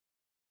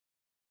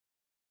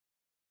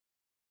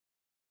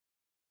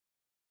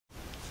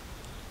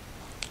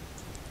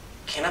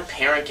Can a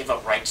parent give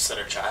up rights to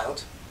their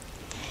child?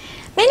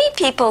 Many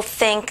people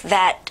think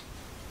that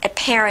a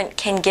parent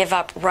can give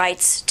up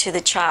rights to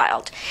the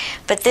child,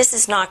 but this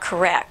is not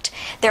correct.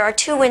 There are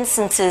two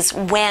instances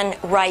when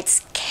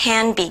rights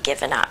can be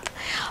given up.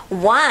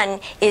 One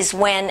is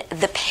when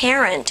the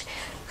parent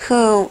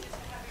who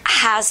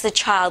has the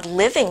child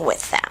living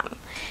with them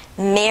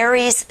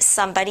marries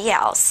somebody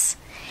else,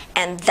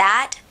 and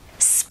that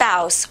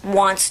spouse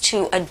wants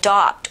to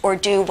adopt or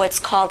do what's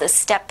called a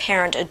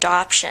step-parent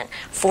adoption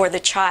for the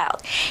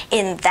child.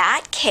 In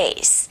that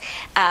case,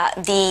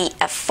 the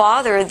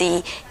father,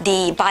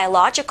 the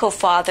biological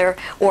father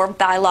or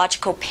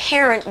biological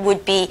parent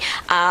would be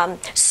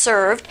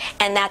served,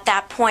 and at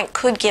that point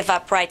could give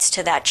up rights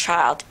to that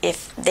child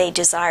if they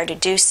desire to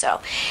do so.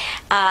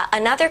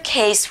 Another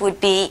case would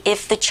be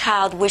if the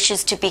child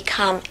wishes to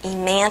become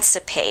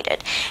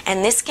emancipated,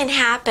 and this can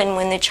happen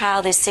when the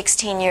child is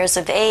 16 years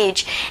of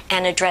age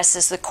and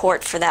addresses the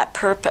court for that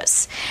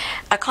purpose.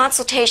 A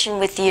consultation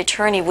with the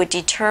attorney would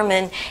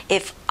determine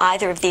if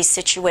either of these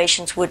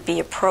situations would be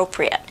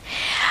appropriate.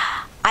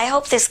 I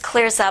hope this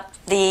clears up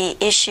the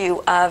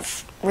issue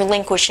of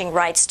relinquishing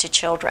rights to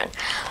children.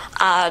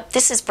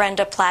 This is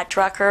Brenda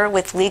Platt-Drucker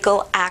with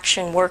Legal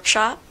Action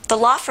Workshop, the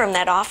law firm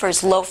that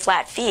offers low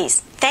flat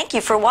fees. Thank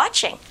you for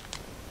watching.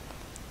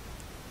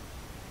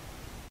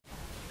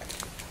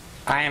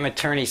 I am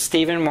attorney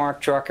Stephen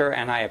Mark Drucker,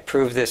 and I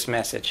approve this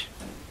message.